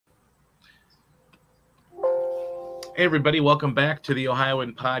Hey, everybody, welcome back to the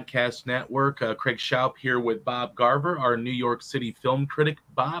Ohioan Podcast Network. Craig Schaup here with Bob Garver, our New York City film critic.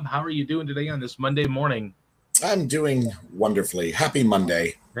 Bob, how are you doing today on this Monday morning? I'm doing wonderfully. Happy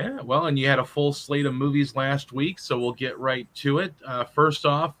Monday. Yeah, well, and you had a full slate of movies last week, so we'll get right to it. First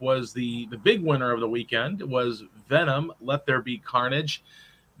off was the big winner of the weekend was Venom, Let There Be Carnage,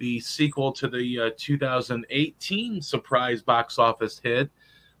 the sequel to the 2018 surprise box office hit.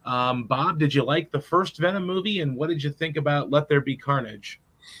 Bob, did you like the first Venom movie, and what did you think about Let There Be Carnage?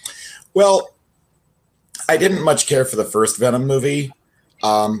 Well, I didn't much care for the first Venom movie.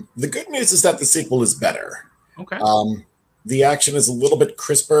 The good news is that the sequel is better. Okay. The action is a little bit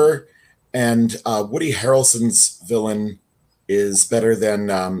crisper, and Woody Harrelson's villain is better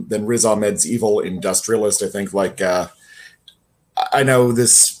than Riz Ahmed's evil industrialist. I think. I know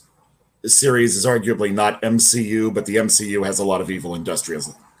this series is arguably not MCU, but the MCU has a lot of evil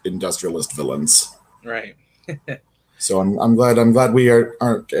industrialist villains. Right. So I'm glad we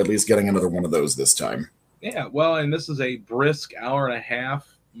aren't at least getting another one of those this time. Yeah, well, and this is a brisk hour and a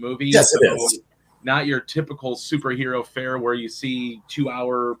half movie. Yes, it is. Not your typical superhero fare where you see 2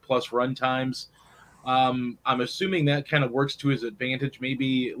 hour plus run times. I'm assuming that kind of works to his advantage.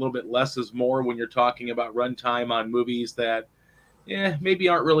 Maybe a little bit less is more when you're talking about runtime on movies that, maybe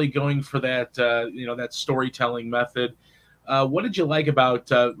aren't really going for that, that storytelling method. What did you like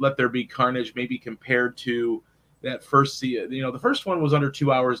about Let There Be Carnage, maybe compared to that first? The first one was under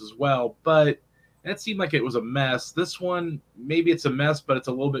 2 hours as well, but that seemed like it was a mess. This one, maybe it's a mess, but it's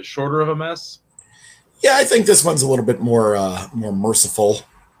a little bit shorter of a mess. Yeah, I think this one's a little bit more merciful.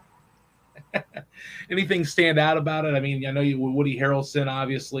 Anything stand out about it? I mean, I know you Woody Harrelson,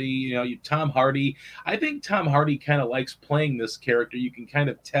 obviously. Tom Hardy. I think Tom Hardy kind of likes playing this character. You can kind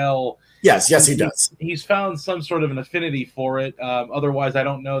of tell. Yes, he does. He's found some sort of an affinity for it. Otherwise, I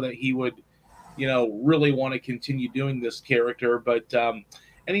don't know that he would, really want to continue doing this character. But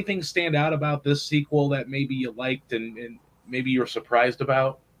anything stand out about this sequel that maybe you liked and maybe you're surprised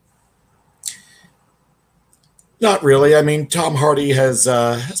about? Not really. I mean, Tom Hardy has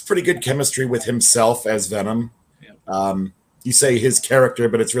pretty good chemistry with himself as Venom. Yeah. You say his character,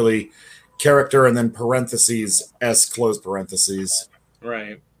 but it's really character and then parentheses, S close parentheses.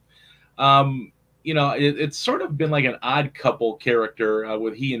 Right. It's sort of been like an odd couple character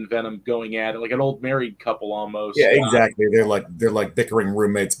with he and Venom going at it, like an old married couple almost. Yeah, exactly. They're like bickering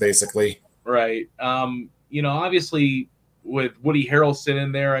roommates, basically. Right. Obviously with Woody Harrelson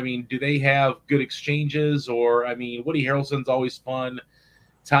in there, I mean, do they have good exchanges? Or, I mean, Woody Harrelson's always fun.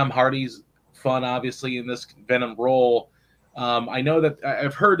 Tom Hardy's fun, obviously, in this Venom role. I know that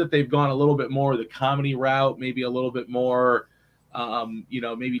I've heard that they've gone a little bit more the comedy route, maybe a little bit more,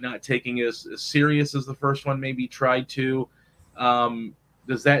 maybe not taking as serious as the first one maybe tried to.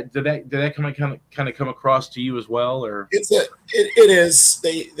 Did that kind of come across to you as well, or it is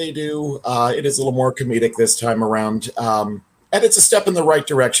they do it is a little more comedic this time around, and it's a step in the right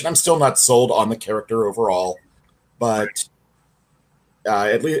direction. I'm still not sold on the character overall, but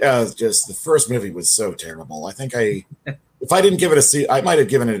at least just the first movie was so terrible. I think if I didn't give it a C, I might have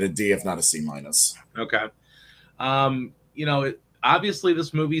given it a D, if not a C minus. Okay. Obviously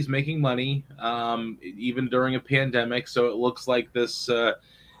this movie's making money, even during a pandemic. So it looks like this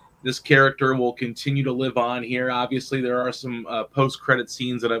character will continue to live on here. Obviously there are some post-credit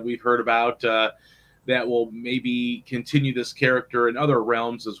scenes that we've heard about that will maybe continue this character in other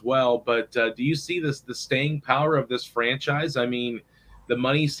realms as well. But do you see the staying power of this franchise? I mean, the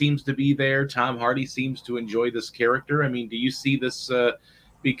money seems to be there. Tom Hardy seems to enjoy this character. I mean, do you see this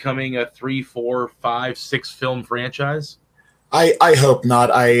becoming a 3, 4, 5, 6 film franchise? I hope not.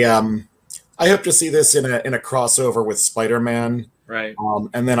 I hope to see this in a crossover with Spider-Man, right?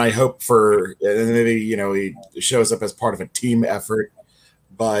 And then I hope maybe he shows up as part of a team effort.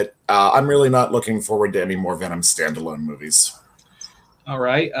 But I'm really not looking forward to any more Venom standalone movies. All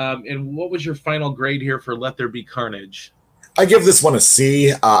right. And what was your final grade here for Let There Be Carnage? I give this one a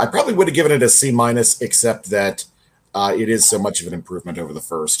C. I probably would have given it a C minus, except that it is so much of an improvement over the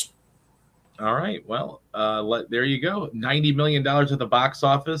first. All right. Well, there you go. $90 million at the box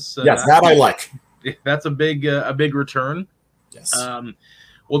office. Yes, that I like. That's a big return. Yes.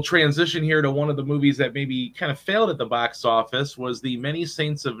 We'll transition here to one of the movies that maybe kind of failed at the box office was The Many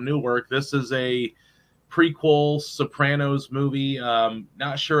Saints of Newark. This is a prequel Sopranos movie.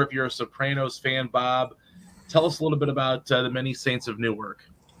 Not sure if you're a Sopranos fan, Bob. Tell us a little bit about The Many Saints of Newark.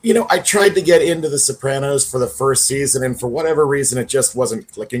 I tried to get into The Sopranos for the first season, and for whatever reason, it just wasn't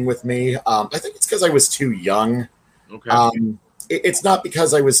clicking with me. I think it's because I was too young. Okay. It's not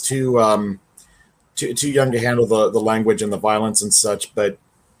because I was too young to handle the language and the violence and such, but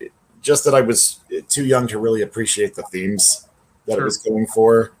just that I was too young to really appreciate the themes that it Sure. was going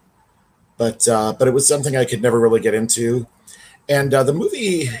for. But it was something I could never really get into. And the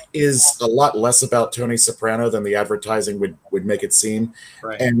movie is a lot less about Tony Soprano than the advertising would make it seem.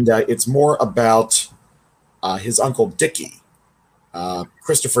 Right. And it's more about his uncle Dickie,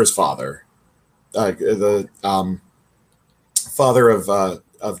 Christopher's father, the father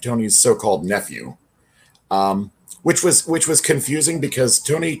of Tony's so-called nephew, which was confusing because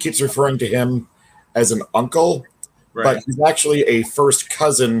Tony keeps referring to him as an uncle, Right. but he's actually a first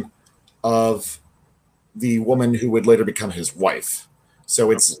cousin of the woman who would later become his wife.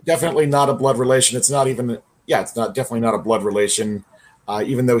 So it's definitely not a blood relation. It's not even, yeah, it's not definitely not a blood relation,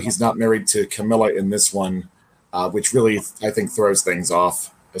 even though he's not married to Camilla in this one, which really, I think, throws things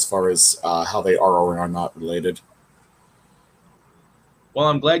off as far as how they are or are not related. Well,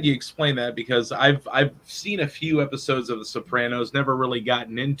 I'm glad you explained that because I've seen a few episodes of The Sopranos, never really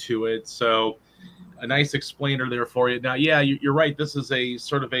gotten into it. So a nice explainer there for you. Now, yeah, you're right. This is a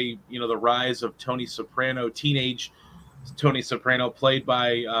sort of a, the rise of Tony Soprano, teenage Tony Soprano, played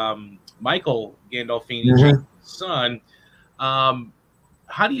by Michael Gandolfini, James' son.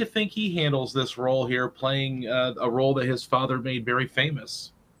 How do you think he handles this role here, playing a role that his father made very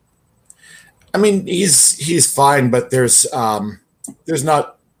famous? I mean, he's fine, but there's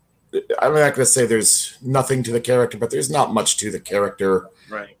not. I'm not going to say there's nothing to the character, but there's not much to the character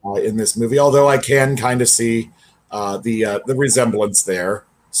Right. In this movie. Although I can kind of see the resemblance there,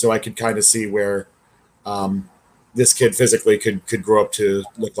 so I could kind of see where this kid physically could grow up to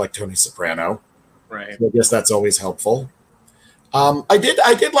look like Tony Soprano. Right. So I guess that's always helpful. I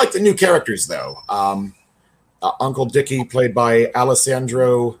did like the new characters though. Uncle Dickie, played by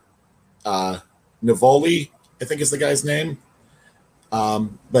Alessandro Nivoli, I think is the guy's name.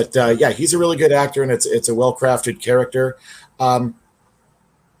 But yeah, he's a really good actor, and it's a well crafted character.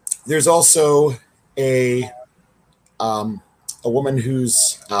 There's also a woman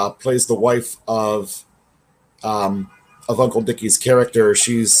who's plays the wife of Uncle Dickie's character.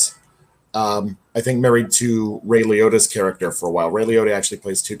 She's I think married to Ray Liotta's character for a while. Ray Liotta actually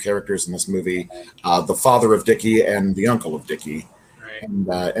plays two characters in this movie: the father of Dickie and the uncle of Dickie.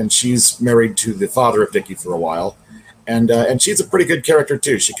 Right. And she's married to the father of Dickie for a while, and she's a pretty good character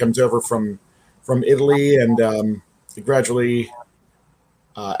too. She comes over from Italy and gradually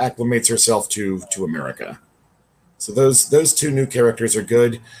acclimates herself to America. So those two new characters are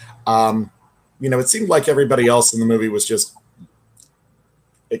good. It seemed like everybody else in the movie was just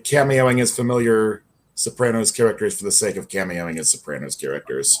cameoing as familiar Sopranos characters for the sake of cameoing as Sopranos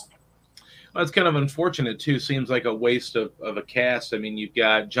characters. Well, it's kind of unfortunate too. Seems like a waste of a cast. I mean, you've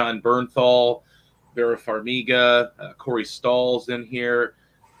got John Bernthal, Vera Farmiga, Corey Stoll's in here,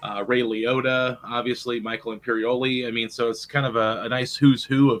 Ray Liotta, obviously Michael Imperioli. I mean, so it's kind of a nice who's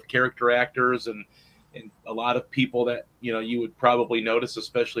who of character actors and a lot of people that you would probably notice,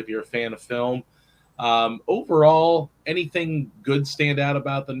 especially if you're a fan of film. Overall, anything good stand out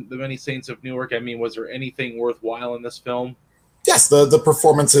about the Many Saints of Newark? I mean, was there anything worthwhile in this film? Yes, the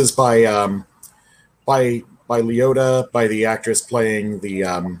performances by Liotta, by the actress playing the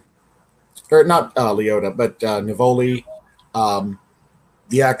or not Liotta, but Nivoli,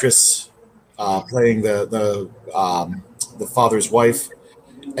 the actress playing the father's wife,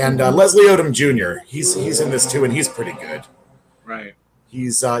 and Leslie Odom Jr. He's in this too, and he's pretty good. Right.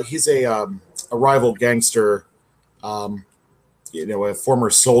 He's a rival gangster, a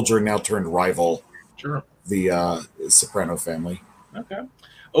former soldier now turned rival. Sure. The Soprano family. Okay.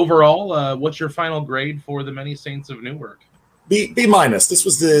 Overall, what's your final grade for the Many Saints of Newark? B minus. This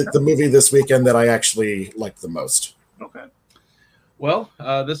was the movie this weekend that I actually liked the most. Okay. Well,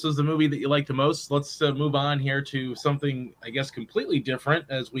 this is the movie that you like the most. Let's move on here to something, I guess, completely different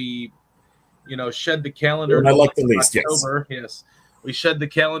as we, shed the calendar. And I like the least, October. Yes. We shed the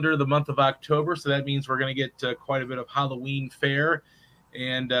calendar the month of October, so that means we're going to get quite a bit of Halloween fare.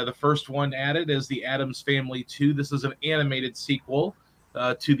 And the first one added is The Addams Family 2. This is an animated sequel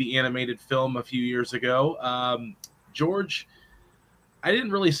to the animated film a few years ago. George, I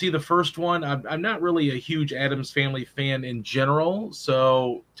didn't really see the first one. I'm not really a huge Addams Family fan in general.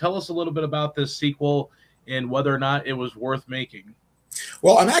 So tell us a little bit about this sequel and whether or not it was worth making.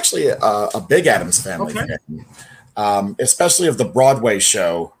 Well, I'm actually a big Addams Family fan, especially of the Broadway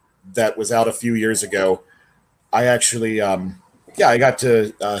show that was out a few years ago. I actually... I got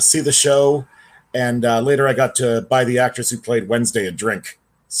to see the show, and later I got to buy the actress who played Wednesday a drink.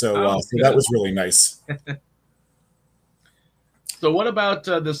 So that was really nice. So what about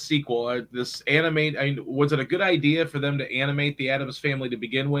this sequel? This animate? I mean, was it a good idea for them to animate the Addams Family to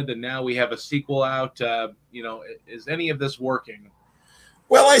begin with, and now we have a sequel out? Is any of this working?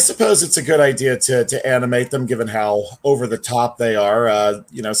 Well, I suppose it's a good idea to animate them, given how over the top they are.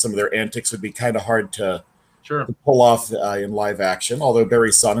 Some of their antics would be kind of hard Sure. to pull off in live action. Although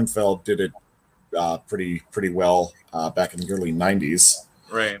Barry Sonnenfeld did it pretty well back in the early '90s.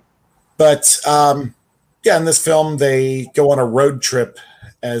 Right. But yeah, in this film, they go on a road trip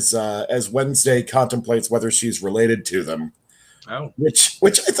as Wednesday contemplates whether she's related to them. Oh. Which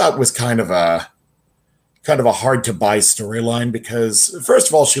I thought was kind of a hard to buy storyline, because first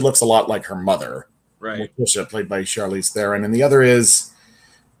of all, she looks a lot like her mother, Right. Letitia, played by Charlize Theron, and the other is,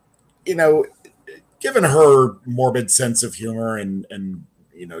 given her morbid sense of humor and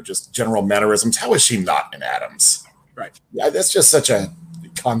just general mannerisms, how is she not in Addams? Right. Yeah, that's just such a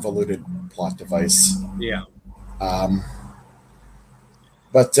convoluted plot device. Yeah.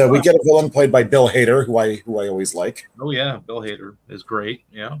 But we get a villain played by Bill Hader, who I always like. Oh yeah, Bill Hader is great.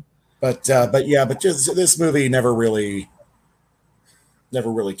 Yeah. But just this movie never really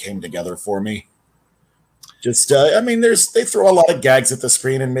came together for me. Just they throw a lot of gags at the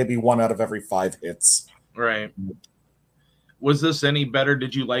screen, and maybe 1 out of every 5 hits. Right. Was this any better?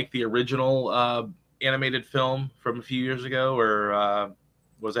 Did you like the original animated film from a few years ago, or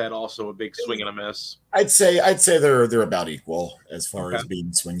was that also a big swing and a miss? I'd say they're about equal as far as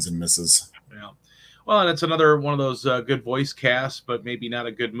being swings and misses. Yeah. Well, and it's another one of those good voice casts, but maybe not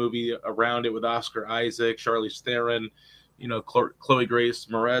a good movie around it, with Oscar Isaac, Charlize Theron, Chloe Grace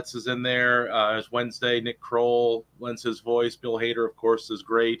Moretz is in there as Wednesday. Nick Kroll lends his voice. Bill Hader, of course, is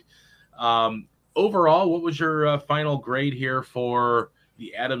great. Overall, what was your final grade here for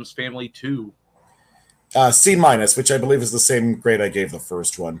the Addams Family 2? C-, which I believe is the same grade I gave the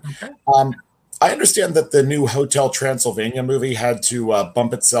first one. Okay. I understand that the new Hotel Transylvania movie had to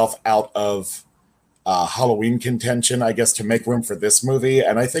bump itself out of Halloween contention, I guess, to make room for this movie,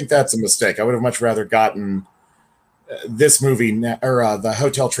 and I think that's a mistake. I would have much rather gotten this movie or the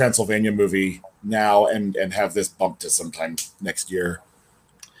Hotel Transylvania movie now, and have this bumped to sometime next year,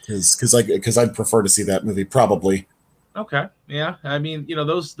 because I'd prefer to see that movie probably. Okay. Yeah. I mean,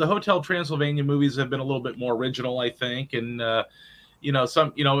 the Hotel Transylvania movies have been a little bit more original, I think. And, I'm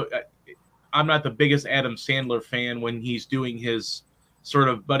not the biggest Adam Sandler fan when he's doing his sort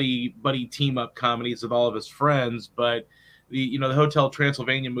of buddy team up comedies with all of his friends. But the Hotel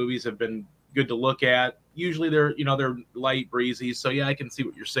Transylvania movies have been good to look at. Usually they're light, breezy. So yeah, I can see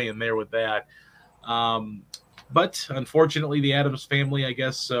what you're saying there with that. But unfortunately, the Addams Family, I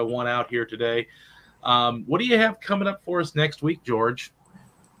guess, won out here today. What do you have coming up for us next week, George?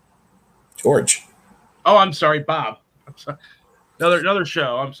 George. Oh, I'm sorry, Bob. I'm sorry. Another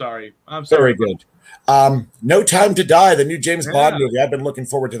show. I'm sorry. Very good. No Time to Die, the new James Bond movie. I've been looking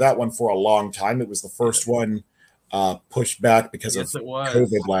forward to that one for a long time. It was the first one pushed back because of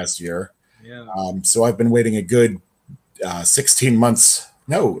COVID last year. Yeah. So I've been waiting a good 18 months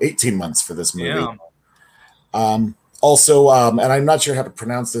for this movie. Yeah. Also, and I'm not sure how to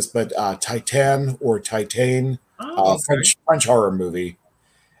pronounce this, but Titan or Titan, French horror movie.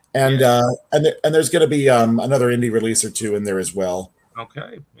 And there's going to be another indie release or two in there as well.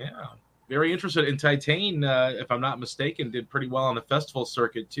 Okay, yeah, very interested in Titan. If I'm not mistaken, did pretty well on the festival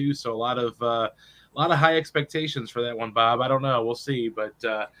circuit too. So a lot of high expectations for that one, Bob. I don't know, we'll see. But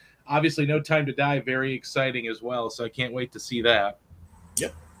obviously, No Time to Die, very exciting as well. So I can't wait to see that.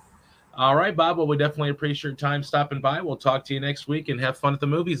 Yep. All right, Bob. Well, we definitely appreciate your time stopping by. We'll talk to you next week, and have fun at the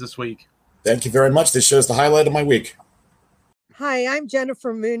movies this week. Thank you very much. This show's the highlight of my week. Hi, I'm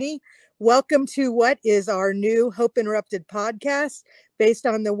Jennifer Mooney. Welcome to what is our new Hope Interrupted podcast, based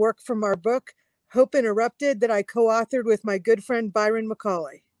on the work from our book, Hope Interrupted, that I co-authored with my good friend Byron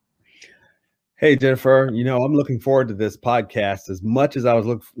McCauley. Hey, Jennifer, I'm looking forward to this podcast as much as I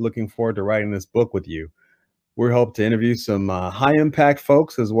was looking forward to writing this book with you. We hope to interview some high-impact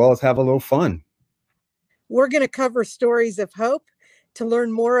folks, as well as have a little fun. We're going to cover stories of hope. To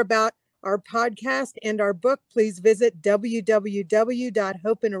learn more about our podcast and our book, please visit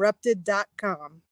www.hopeinterrupted.com.